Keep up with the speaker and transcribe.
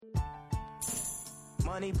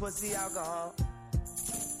Money, pussy, alcohol.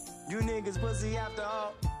 You niggas pussy after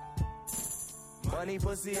all. Money,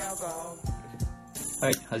 pussy, alcohol.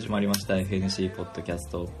 はい、始まりました FNC ポッドキャス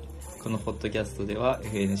ト。このポッドキャストでは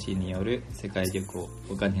FNC による世界旅行、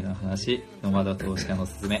お金の話、ノマド投資家の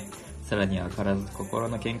すすめ、さらには体と心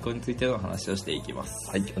の健康についての話をしていきます。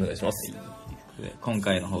はい、お願いします。今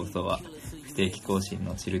回の放送は不定期更新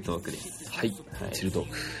のチルトークです。はい、チルト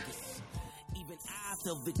ーク。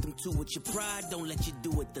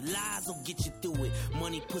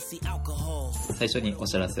最初にお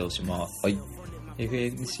知らせをします。はい。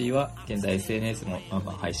FNC は現在 SNS も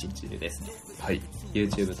配信中ですね。はい。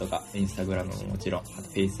YouTube とか Instagram ももちろん、あと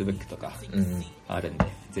Facebook とかあるんで、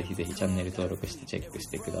ぜひぜひチャンネル登録してチェックし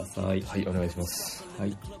てください。はい、お願いします。は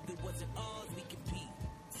い。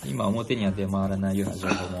今表には出回らないような情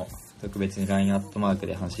報も特別に LINE アットマーク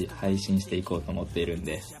で配信していこうと思っているん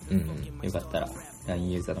で、よかったら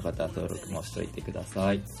LINE ユーザーの方は登録もしといてくだ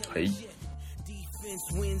さい。はい。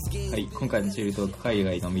はい、今回のチルトーク、海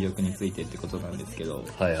外の魅力についてってことなんですけど、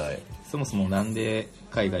はいはい。そもそもなんで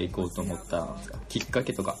海外行こうと思ったんですか？きっか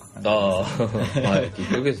けとか。はい、きっ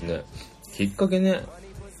かけですね。きっかけね。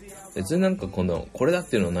別になんかこれだっ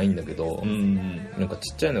ていうのはないんだけど、なんか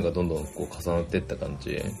ちっちゃいのがどんどんこう重なっていった感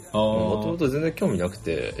じ。もともと全然興味なく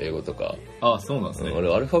て、英語とか。ああ、そうなんですね。俺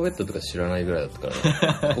アルファベットとか知らないぐらいだったか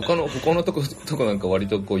ら、他のとこなんか割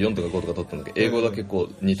とこう4とか5とか取ったんだけど、英語だけこ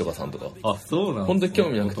う2とか3とか。あ、そうなんですね。本当に興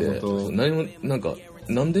味なくて、何もなんか、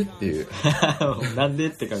なんでっていう。なんで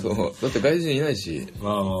って感じ。そう。だって外人いないし、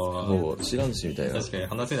そう知らんしみたいな。確かに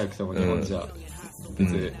話せなくても日本じゃ、別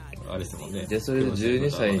にあれですもんね。で、それで12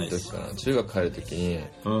歳の時かな、中学帰る時に、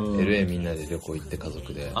LA みんなで旅行行って家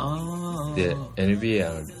族で。で、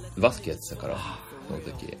NBA バスケやってたから、その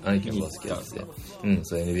時、兄貴もバスケやってて。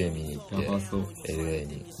そう NBA 見に行って、LA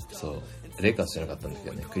に、そう。レイカーズじゃなかったんだけ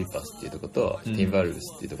どね、クリッパーズっていうとこと、ティンバルブ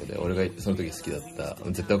スっていうとこで、俺がその時好きだった、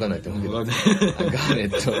絶対わかんないと思うけど、ガーネッ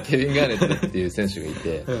ト、ケビン・ガーネットっていう選手がい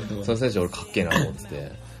て、その選手俺かっけえなと思って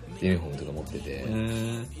て、ユニフォームとか持ってて、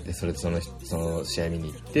で、それでその試合見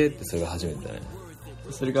に行って、それが初めてだね。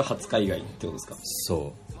それが初海外ってことですか？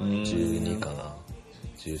そう。12かな。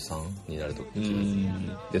13になるとき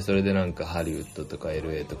で、それでなんかハリウッドとか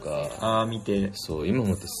LA とか見て、そう今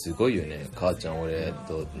思ってすごいよね。母ちゃん、俺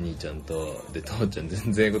と兄ちゃんとで父ちゃん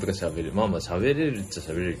全然英語とか喋れる。まあ喋れるっちゃ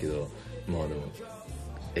喋れるけど、まあでも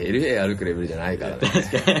LA 歩くレベルじゃないからね。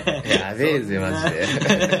やべえぜマジ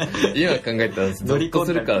で。今考えたらゾッと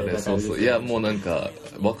するからね。そうそう。いやもうなんか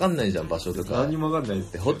わかんないじゃん、場所とか。何もわかんないで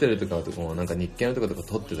す。ホテルとかのとこもなんか日系のとことか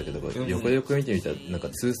撮ってたけど、横見てみたらなんか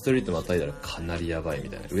2ストリートまたいだらかなりやばいみ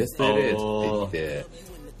たいな。ウエスト LA って言って、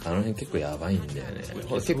あの辺結構やばいんだよね。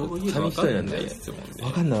結構紙一重なんだよね。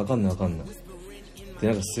わかんない。で、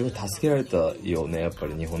なんかすごい助けられたよね、やっぱ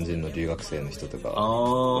り日本人の留学生の人とか。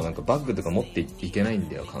なんかバッグとか持っていけないん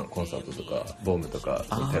だよ、コンサートとか、ボムとか、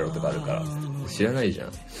テロとかあるから。知らないじゃ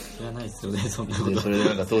ん。知らないですよね、そんなこと。で、それで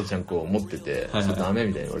なんか父ちゃんこう持ってて、ちょっとダメ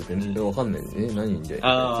みたいに言われて、わかんないね、何人で。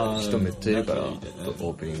人めっちゃいるから、オ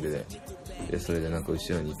ープニングで。で、それでなんか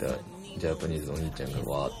後ろにいたジャパニーズのお兄ちゃんが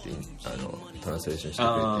わーってトランスレーションして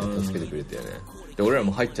くれて助けてくれたよね。で俺ら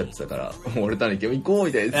も入っちゃってたからもう俺と兄貴行こう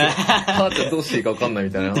みたいな母ちゃんどうしていいか分かんない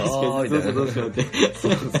みたいな。確かにどうしようってそ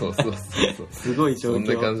うすごい状況。そん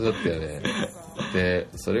な感じだったよね。で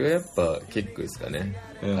それがやっぱキックですかね、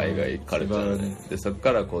海外カルチャーね。でそっ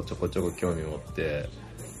からこうちょこちょこ興味持って、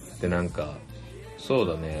でなんかそう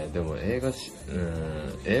だね、でも映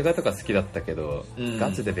画とか好きだったけど、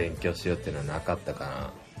ガチで勉強しようっていうのはなかったか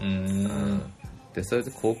な。でそれ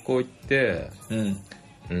で高校行って、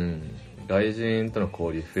外人との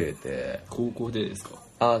交流増えて。高校でです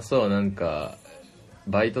か？そう、なんか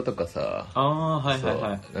バイトとかさ、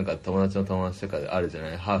なんか友達の友達とかであるじゃ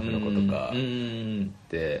ない、ハーフの子とか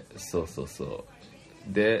で、そう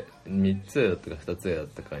で3つだったか2つだっ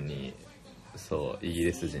たかにイギ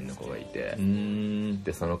リス人の子がいて、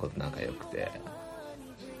でその子と仲良くて、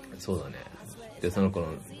そうだね。でその子の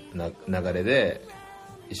流れで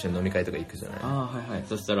一緒に飲み会とか行くじゃない。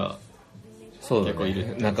そしたらそうだ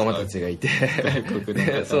ね、仲間たちがいて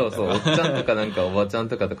そう、おっちゃんとかなんかおばちゃん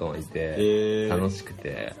とかもいて、楽しく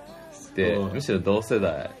て、でむしろ同世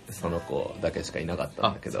代その子だけしかいなかっ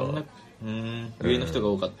たんだけど、上の人が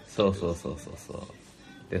多かった。そう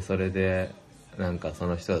でそれでなんかそ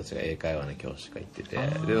の人たちが英会話の教師が行ってて、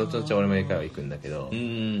で後々俺も英会話行くんだけど、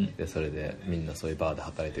でそれでみんなそういうバーで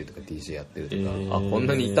働いてるとか DJ やってるとか、こん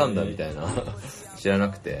なにいたんだみたいな知らな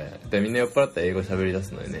くて、でみんな酔っ払ったら英語喋り出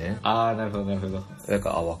すのよね。なるほどだか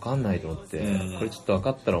ら分かんないと思って、これちょっと分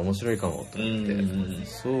かったら面白いかもと思って、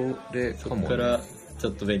それかも、そっからち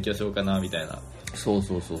ょっと勉強しようかなみたいな。そう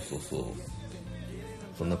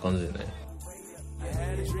そんな感じでね。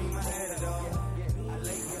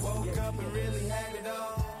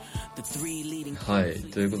はい、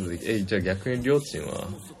ということで、じゃあ逆にりょうちんは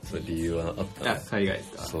その理由はあったの？海外で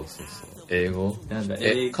すか？そうそうそう。英語？なんだ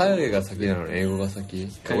海外が先なのに英語が先？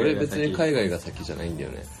俺別に海外が先じゃないんだ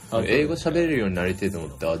よね。英語喋れるようになりてえと思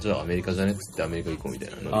って、じゃあアメリカじゃねっつってアメリカ行こうみたい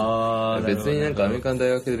な。別になんかアメリカの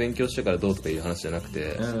大学で勉強してからどうとかいう話じゃなく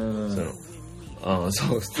て、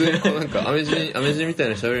そう普通にこうなんかアメ人みたい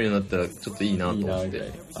な喋るようになったらちょっといいなと思っ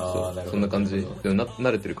て、そんな感じでも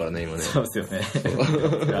慣れてるからね今ね。そうですよね。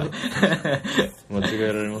間違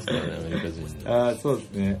えられますからねアメリカ人に。そうで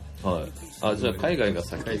すね。はい。じゃあ海外が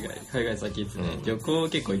先。海外先ですね。旅行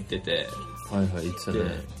結構行ってて。はいはい、行ってたね。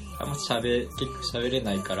あんま結構喋れ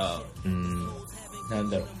ないから。なん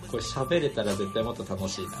だろう、これ喋れたら絶対もっと楽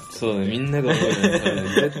しいなって。そうね、みんなが思うよね。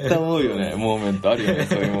絶対思うよね、モーメントあるよね、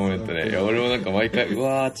そういうモーメントね。いや、俺もなんか毎回、う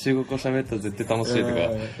わー、中国語喋ったら絶対楽しいとか、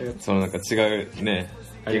そのなんか違うね、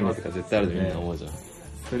言語とか絶対あるでみんな思うじゃん。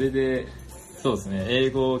それで、そうですね、英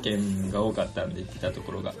語圏が多かったんで行ってたと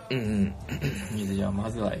ころが。じゃあま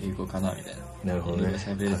ずは英語かなみたいな。なるほどね。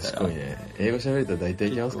賢いね。英語喋れたら大体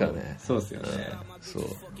いけますからね。そうですよね。そう。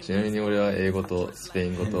ちなみに俺は英語とスペイ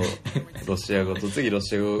ン語とロシア語と、次ロ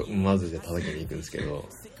シア語まずで叩きに行くんですけど、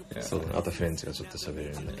そうね。あとフレンチがちょっと喋れ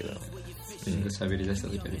るんだけど。英語喋り出した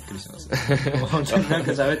時はびっくりしました。本当になん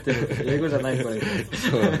か喋ってる。英語じゃないこれ。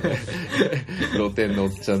そうだね。露店のお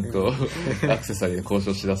っちゃんとアクセサリーで交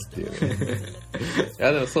渉しだすっていうね。い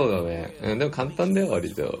やでもそうだね。でも簡単だよ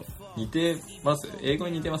割と。似てます？英語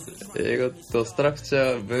に似てます？英語とストラクチ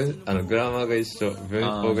ャー、グラマーが一緒、文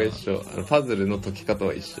法が一緒、パズルの解き方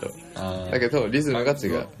は一緒。だけど、リズムが違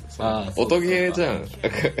う。音ゲーじゃん。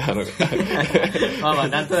まあ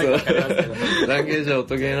なんとなくわかりますけど。ランゲージは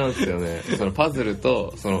音ゲーなんですよね。そのパズル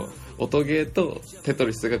と、その音ゲーとテト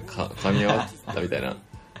リスが噛み合わったみたいな。わ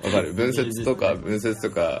かる？文節とか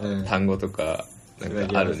単語とか、なん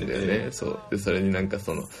かあるんだよね。そう。で、それになんか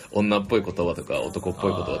その、女っぽい言葉とか、男っ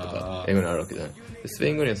ぽい言葉とか、英語にあるわけじゃない。スペ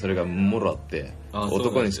イン語にはそれがもろあって、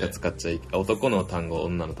男にしか使っちゃい、男の単語、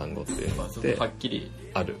女の単語っていうのがあって、はっきり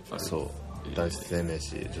ある。そう。男性名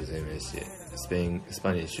詞、女性名詞、ス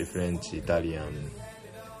パニッシュ、フレンチ、イタリアン。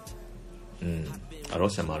ロ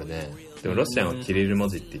シアもあるね。でもロシアはキリル文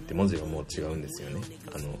字って言って文字がもう違うんですよね。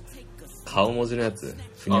顔文字のやつ、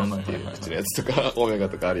ふにゃんっていう口のやつとか、オメガ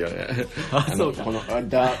とかあるよね。そうか。この、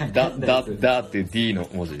だっていう D の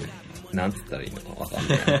文字。なんつったらいいのわかん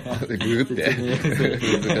ない。ググって。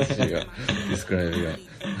難しいわ。ディスクライブが。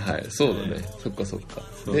はい、そうだね。そっかそっか。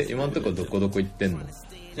で、今んとこどこ行ってんの？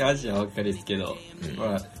アジアばっかりですけど、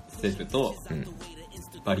セブと、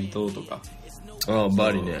バリ島とか。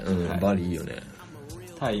バリね。バリいいよね。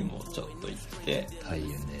タイもちょっと行って。タイよ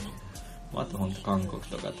ね。あとほんと韓国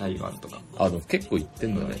とか台湾とか。でも結構行って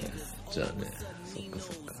んだね。じゃあね。そっか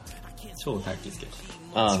そっか。超短期ですけど。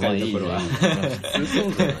近いところは。普通そ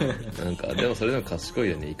うじゃない。なんか、でもそれでも賢い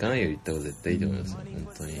よね。行かないより行った方が絶対いいと思いますよ。本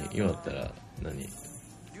当に。今だったら、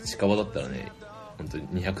近場だったらね、本当に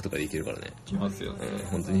200とかで行けるからね。来ますよね。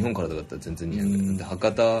本当日本からとかだったら全然200。で、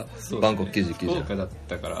博多、バンコク99じゃん。福岡だっ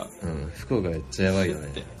たから。福岡めっちゃやばいよ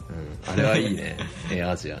ね。あれはいいね。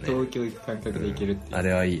アジアね。東京行く感覚で行けるっていう。あ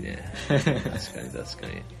れはいいね。確か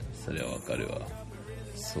に。それはわかるわ。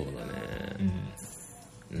そうだね。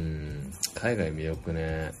海外魅力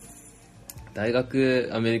ね。大学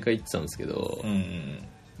アメリカ行ってたんですけど、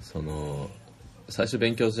最初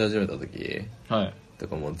勉強し始めた時、と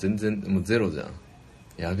かもう全然もうゼロじゃん。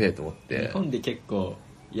やべえと思って。日本で結構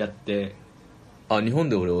やって。日本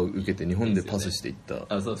で俺を受けて日本でパスしていっ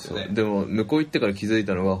た。そうですね。でも向こう行ってから気づい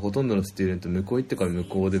たのが、ほとんどのスチューデント向こう行ってから向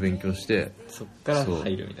こうで勉強して、そっから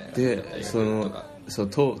入るみたいな。で、ト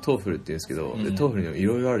ーフルって言うんですけど、トーフルにもい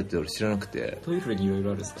ろいろあるって俺知らなくて。トーフルにいろい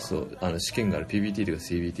ろあるんですか？そう、試験がある PBT とか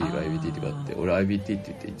CBT とか IBT とかあって、俺 IBT って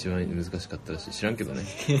言って一番難しかったらしい。知らんけどね。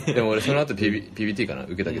でも俺その後 PBT かな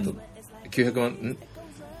受けたけど、900万、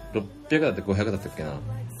600だって500だったっけな、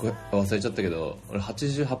忘れちゃったけど、俺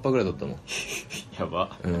88%ぐらいだったもん。や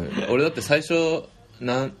ば。俺だって最初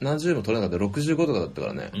何十も取れなかった65とかだったか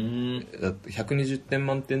らね。だって120点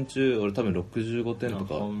満点中俺多分65点と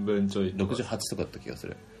か半分ちょい68とかだった気がす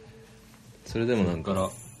る。それでもなん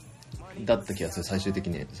かだった気がする。最終的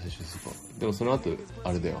にそこでもその後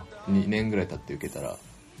あれだよ、2年ぐらい経って受けたら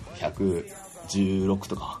116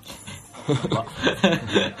とか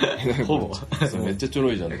ほぼめっちゃちょ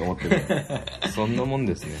ろいじゃんとか思ってる。そんなもん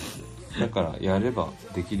ですね。だからやれば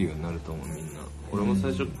できるようになると思う、みんな。俺も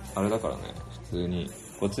最初あれだからね、普通に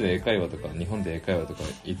こっちで英会話とか日本で英会話とか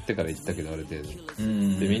行ってから行ったけど、ある程度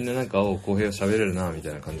でみんななんか公平は喋れるなみ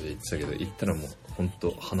たいな感じで言ってたけど、行ったらもうほん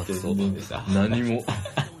と鼻くそ、何も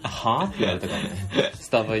はぁって言われたからね。ス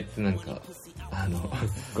タバ行ってなんか、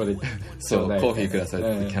これ、そう、コーヒーくださいって、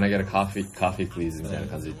Can I get a coffee please? みたいな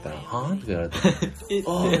感じで言ったら、はぁって言われて、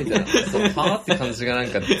みたいな。そう、はぁって感じがなん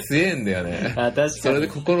か強えんだよね。あ、確かに。それで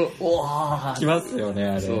心、おーきますよね、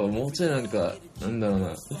あれ。そう、もうちょいなんか、なんだろう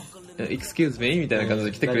な、excuse me? みたいな感じ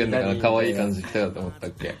で来てくれるんだから、可愛い感じで来たかと思った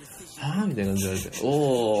っけ。はぁみたいな感じで言われて、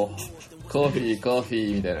おー、コーヒ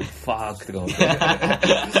ーみたいな、ファークとか思って。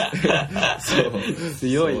そう。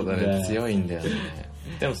強いんだ。そうだね、強いんだよね。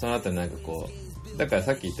でもその後なんかこう、だから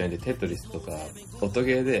さっき言ったようにテトリスとか、音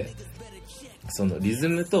ゲーで、そのリズ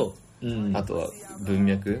ムと、あとは文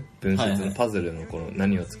脈、文節のパズルのこの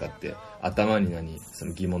何を使って、頭にそ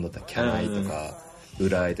の疑問だったらキャナイとか、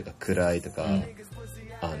裏いとか暗いとか、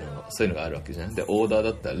そういうのがあるわけじゃん。で、オーダー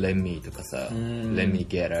だったら Let me とかさ、Let me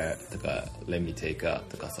get her とか、Let me take her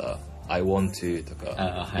とかさ、I want to と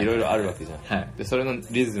か、いろいろあるわけじゃん。で、それの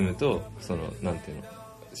リズムと、その、なんていうの、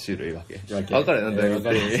種類分け。分かるなんだよ。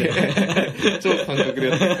超感覚で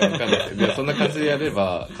やってるか分かんないけど、そんな感じでやれ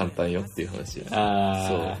ば簡単よっていう話。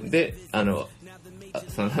そう。で、なんだ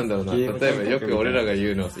ろうな、例えばよく俺らが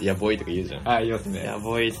言うのは、やボイとか言うじゃん。言いますね。や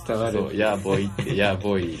ボイって伝わる。そう、やボイって、や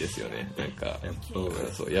ボイですよね。なんか、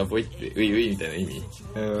そう、やボイって、ウィウィみたいな意味。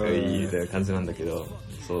ウィみたいな感じなんだけど、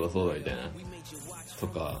そうだみたいな。と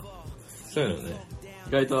か、そういうのね。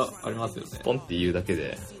意外とありますよね。ポンって言うだけ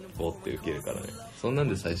で、ポーって受けるからね。そんなん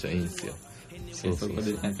で最初はいいんですよ。そこ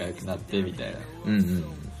で仲良くなってみたいな。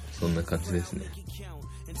そんな感じですね。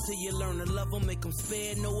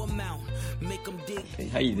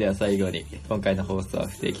はい、では最後に今回の放送は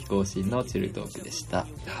不定期更新のチルトークでした。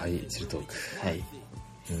はい、チルトーク。はい。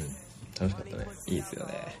楽しかったね。いいですよ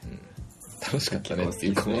ね。楽しかったねって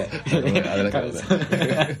いうかも、あれだけど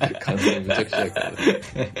ね。感想めちゃくちゃやからね。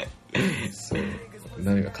そう。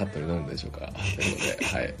何がカットになるんでしょうか。というこ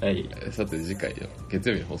とで、はい。さて次回の月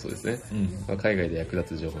曜日の放送ですね。海外で役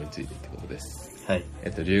立つ情報についてってことです。はい。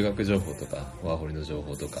留学情報とか、ワーホリの情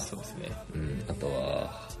報とか。そうですね。あと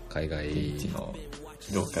は、海外の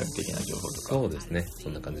ローカル的な情報とか。そうですね。そ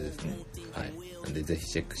んな感じですね。はい。なんでぜひ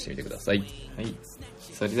チェックしてみてください。はい。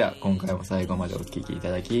それでは今回も最後までお聞きいた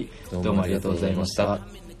だき、どうもありがとうございました。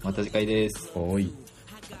また次回です。おい。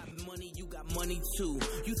Money too,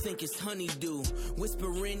 you think it's honeydew,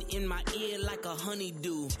 whispering in my ear like a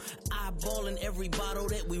honeydew, eyeballing every bottle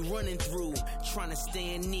that we running through, trying to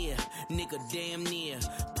stand near, nigga damn near,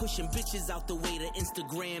 pushing bitches out the way to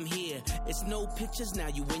Instagram here, it's no pictures, now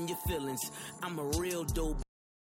you in your feelings, I'm a real dope